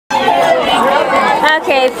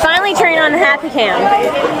Okay, finally turning on the happy cam.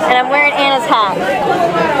 And I'm wearing Anna's hat.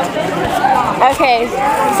 Okay,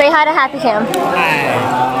 say hi to happy cam.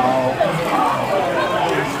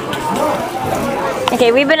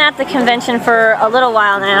 Okay, we've been at the convention for a little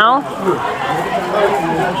while now.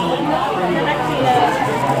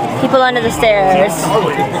 People under the stairs.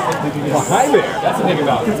 Well, hi there. That's the thing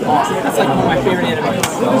about it. That's like one of my favorite animes.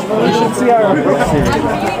 You should see our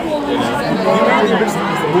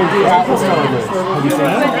we'll do Apple Celebrate. Have you seen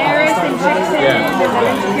it? Yeah.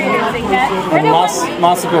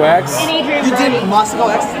 Moscow X. You did Moscow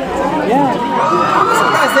X? Yeah. I'm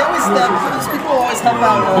surprised. They always, these people always have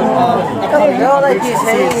out all like he's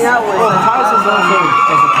hanging out with. Well, Tyson is also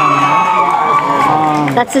as a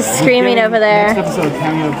cameo. That's just screaming over there. Next episode,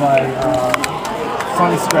 cameo by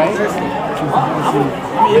Sonny Strait.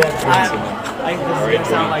 I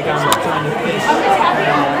sound like I'm trying to fish.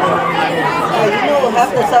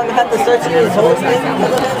 Half the time I have to search his whole thing.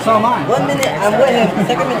 So am I. 1 minute I'm with him,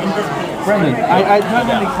 second minute he disappears. Brendan, I don't have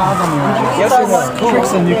any calls on me right now. Yes or no?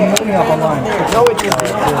 Trixon, you can look me up online. No, it isn't.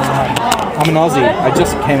 I'm an Aussie. I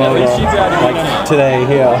just came over like today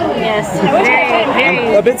here. Yes.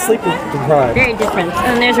 I'm a bit sleep deprived. Very different.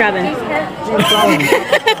 And there's Robin.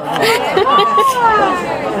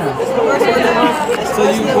 So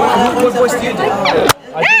what voice do you do?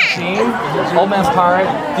 I did Gene, Old Man's Pirate.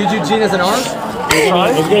 Did you do Gene as an orange?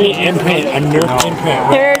 It's going to imprint, a nerf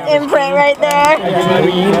imprint. There's imprint right there.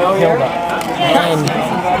 And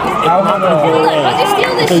how about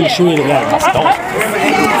so you shoot it again.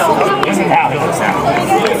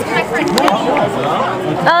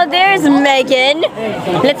 Oh, there's Megan.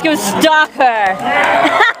 Let's go stalk her.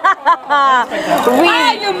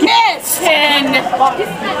 You missed!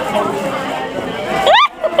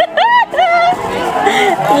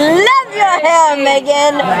 Love your hair,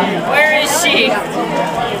 Megan. Where is she?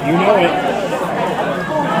 You know it.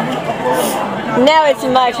 Now it's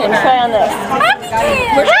my turn. Try on this. Happy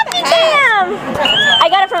Cam! Happy Cam! I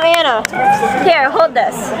got it from Anna. Here, hold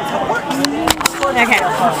this. Okay. Can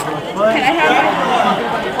I have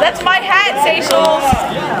it? That's my hat, Seychelles.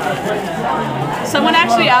 Someone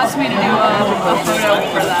actually asked me to do a photo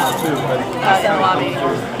for that in the lobby.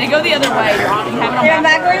 They go the other way. You have it on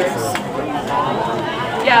backwards?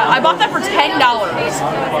 Yeah, I bought that for $10. Now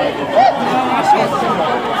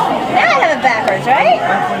I have it backwards, right?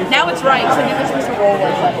 Now it's right, so I think this was a roll with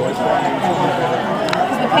it.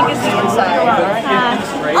 Because the pink is the inside.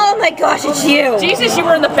 Oh my gosh, it's you. Jesus, you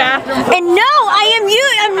were in the bathroom. And no, I'm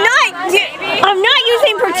not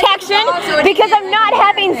using protection because I'm not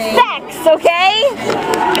having sex, okay?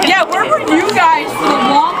 Yeah, where were you guys for the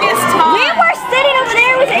longest time? We were sitting over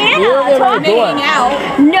there with Anna talking. out.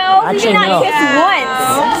 No, we did not kiss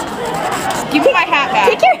once. Give me my hat back.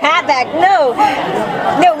 Take your hat back. No.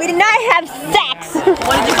 No, we did not have sex.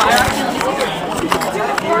 What did you buy?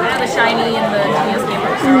 The shiny and the DS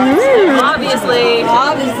cameras. Obviously.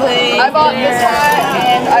 I bought this hat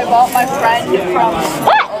and I bought my friend from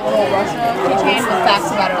Russia keychain with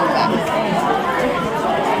facts about it on the back.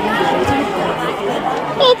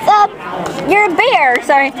 It's you're a bear.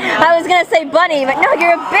 Sorry, I was gonna say bunny, but no,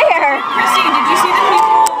 you're a bear. Christine, did you see the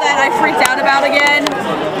people that I freaked out about again?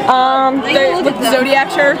 With the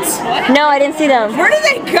Zodiac shirts? No, I didn't see them. Where did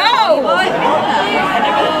they go?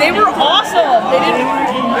 They were awesome. They didn't.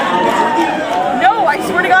 No, I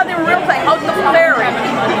swear to God, they were real thing. Out the ferry.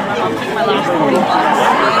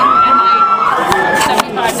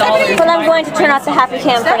 Well, I'm going to turn off the happy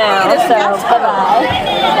cam for now, so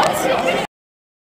bye-bye.